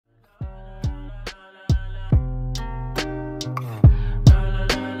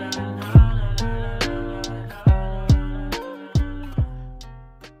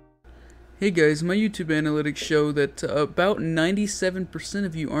Hey guys, my YouTube analytics show that about 97%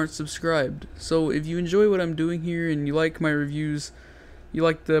 of you aren't subscribed. So if you enjoy what I'm doing here and you like my reviews, you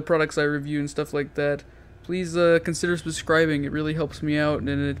like the products I review and stuff like that, please consider subscribing. It really helps me out and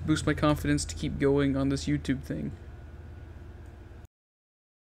it boosts my confidence to keep going on this YouTube thing.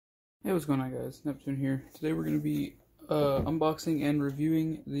 Hey, what's going on guys? Neptune here. Today we're going to be unboxing and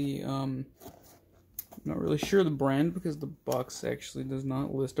reviewing the, I'm not really sure the brand because the box actually does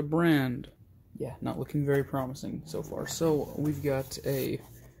not list a brand. Yeah, not looking very promising so far. So we've got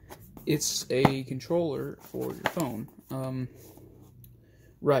it's a controller for your phone.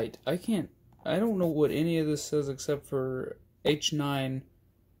 Right, I don't know what any of this says except for H9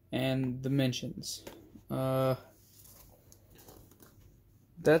 and Dimensions. That's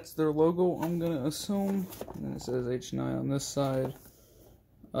their logo, I'm gonna assume. And then it says H9 on this side.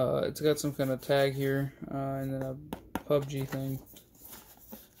 It's got some kind of tag here, and then a PUBG thing.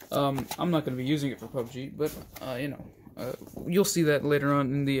 I'm not going to be using it for PUBG, but, you'll see that later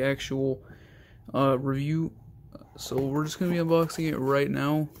on in the actual review. So we're just going to be unboxing it right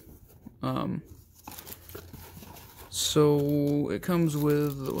now. So it comes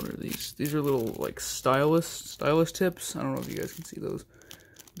with, what are these? These are little, like, stylus tips. I don't know if you guys can see those.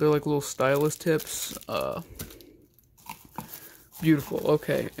 They're like little stylus tips. Beautiful,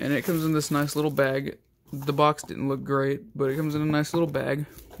 okay. And it comes in this nice little bag. The box didn't look great, but it comes in a nice little bag.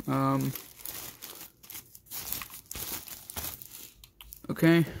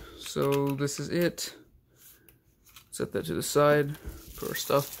 Okay, so this is it. Set that to the side. Put our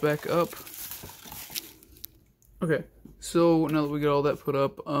stuff back up. Okay, so now that we got all that put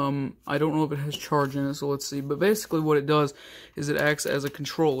up, I don't know if it has charge in it, so let's see. But basically what it does is it acts as a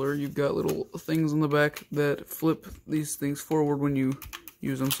controller. You've got little things on the back that flip these things forward when you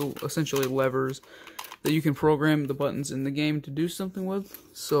use them, so essentially levers that you can program the buttons in the game to do something with.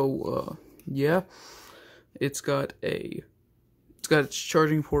 So, yeah, it's got its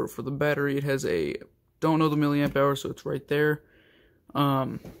charging port for the battery. It has don't know the milliamp hour, so it's right there.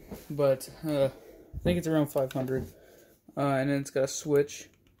 But I think it's around 500. And then it's got a switch,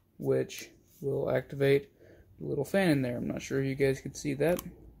 which will activate the little fan in there. I'm not sure if you guys can see that.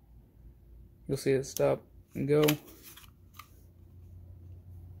 You'll see it stop and go.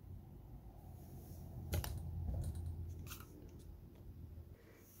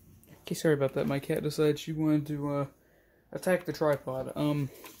 Okay, sorry about that. My cat decided she wanted to attack the tripod.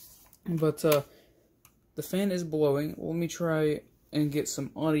 But the fan is blowing. Let me try and get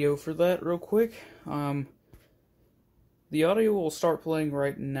some audio for that real quick. The audio will start playing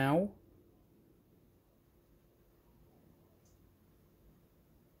right now.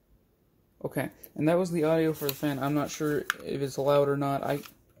 Okay, and that was the audio for the fan. I'm not sure if it's loud or not.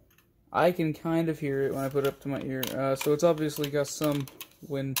 I can kind of hear it when I put it up to my ear. So it's obviously got some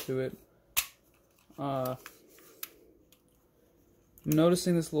wind to it. I'm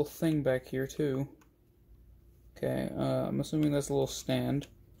noticing this little thing back here too. Okay, I'm assuming that's a little stand.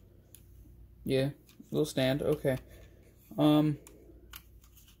 Yeah, little stand, okay. Cool,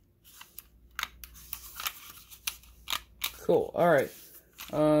 alright.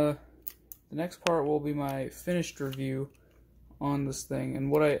 The next part will be my finished review on this thing and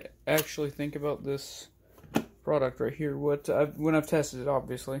what I actually think about this product right here, when I've tested it,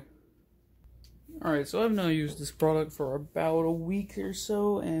 obviously. Alright, so I've now used this product for about a week or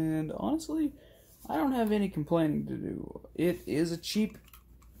so, and honestly, I don't have any complaining to do. It is a cheap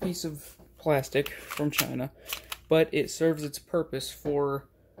piece of plastic from China, but it serves its purpose for,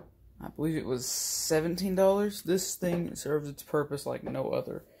 I believe it was $17. This thing serves its purpose like no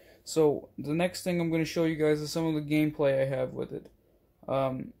other. So, the next thing I'm going to show you guys is some of the gameplay I have with it.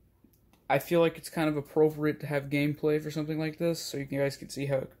 I feel like it's kind of appropriate to have gameplay for something like this, so you guys can see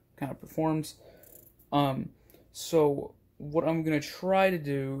how it kind of performs. So, what I'm going to try to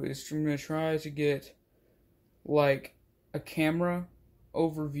do is I'm going to try to get, like, a camera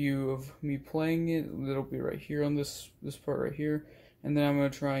overview of me playing it. That'll be right here on this part right here. And then I'm going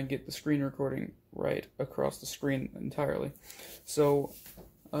to try and get the screen recording right across the screen entirely. So,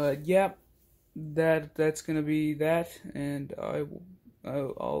 yeah, that's going to be that, and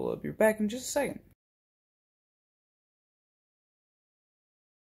I'll be back in just a second.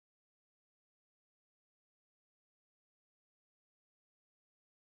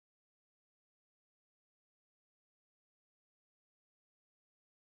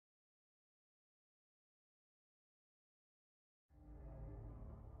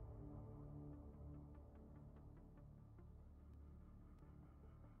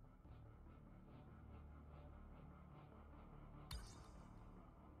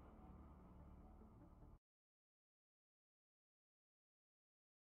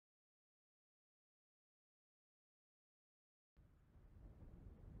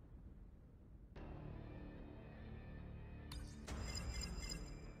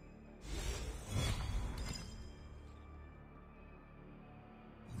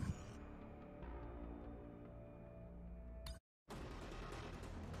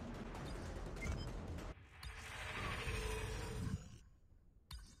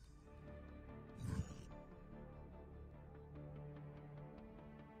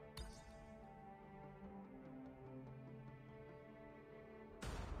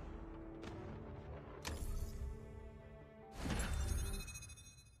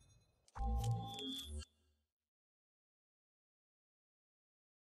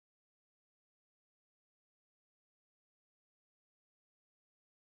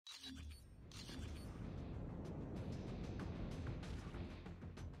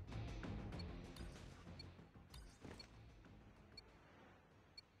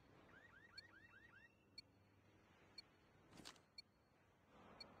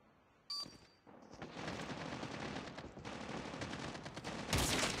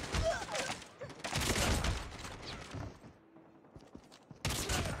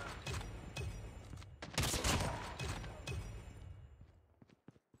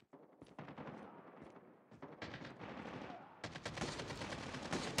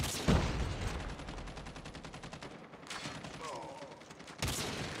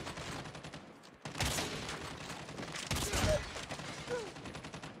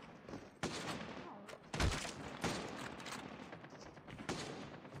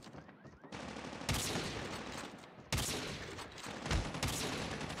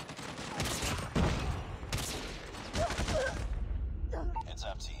 Heads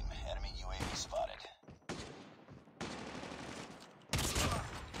up, team. Enemy UAV spotted.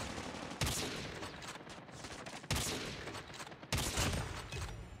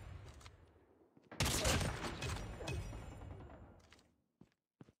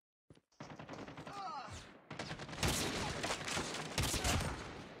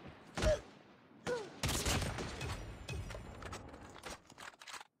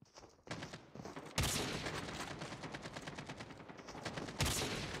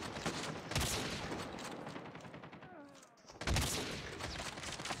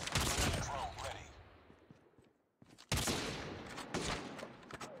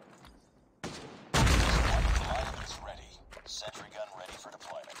 Sentry gun ready for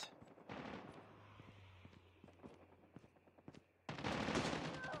deployment.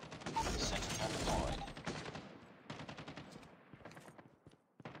 Sentry gun deployed.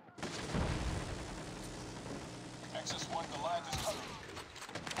 XS1 Goliath is coming.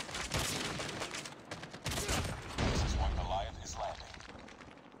 XS1 Goliath is landing.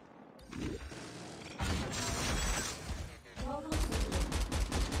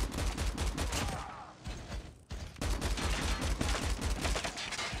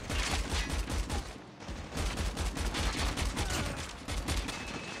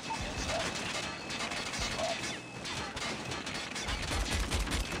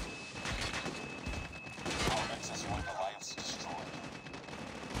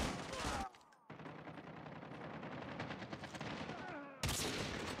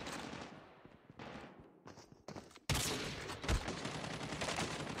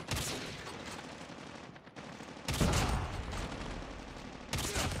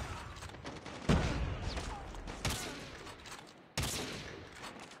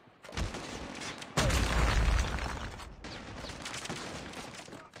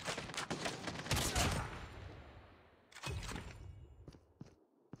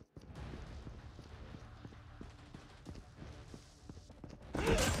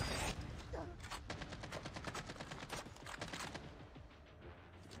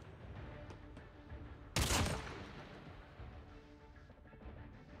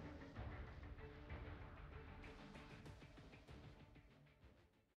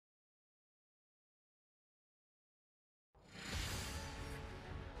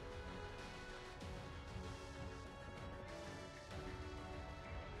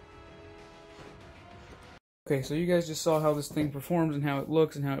 Okay, so you guys just saw how this thing performs and how it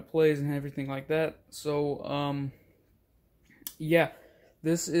looks and how it plays and everything like that. So, yeah,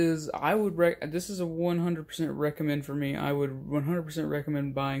 this is a 100% recommend for me. I would 100%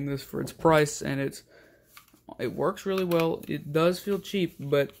 recommend buying this for its price, and it works really well. It does feel cheap,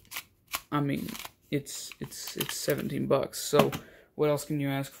 but I mean, it's 17 bucks. So, what else can you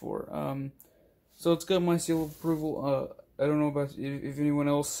ask for? So it's got my seal of approval. I don't know about if anyone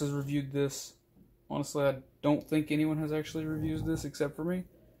else has reviewed this. Honestly, I don't think anyone has actually reviewed this except for me.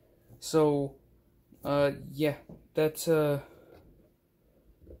 So, yeah, that's been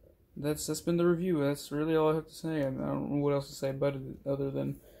the review. That's really all I have to say. I don't know what else to say about it other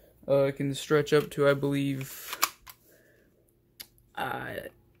than it can stretch up to, I believe,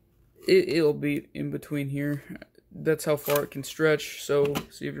 it'll be in between here. That's how far it can stretch. So,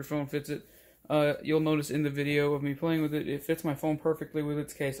 see if your phone fits it. You'll notice in the video of me playing with it, it fits my phone perfectly with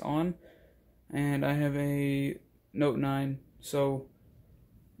its case on. And I have a Note 9, so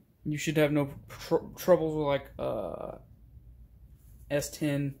you should have no troubles with like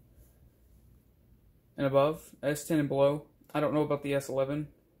S10 and above, S10 and below. I don't know about the S11,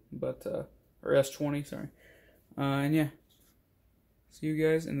 but or S20, sorry. And yeah, see you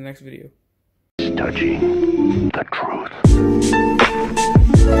guys in the next video. Touching the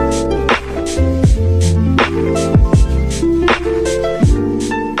truth.